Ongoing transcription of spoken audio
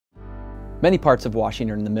Many parts of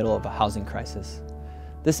Washington are in the middle of a housing crisis.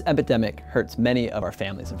 This epidemic hurts many of our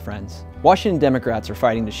families and friends. Washington Democrats are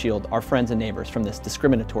fighting to shield our friends and neighbors from this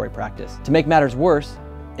discriminatory practice. To make matters worse,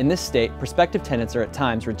 in this state, prospective tenants are at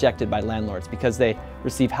times rejected by landlords because they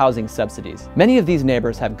receive housing subsidies. Many of these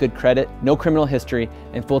neighbors have good credit, no criminal history,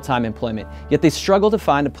 and full-time employment, yet they struggle to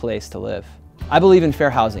find a place to live. I believe in fair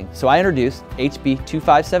housing, so I introduced HB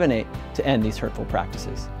 2578 to end these hurtful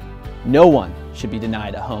practices. No one should be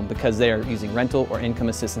denied a home because they are using rental or income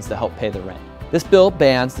assistance to help pay the rent. This bill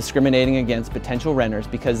bans discriminating against potential renters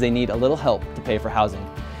because they need a little help to pay for housing.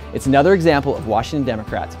 It's another example of Washington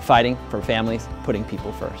Democrats fighting for families, putting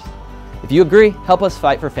people first. If you agree, help us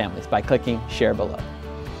fight for families by clicking share below.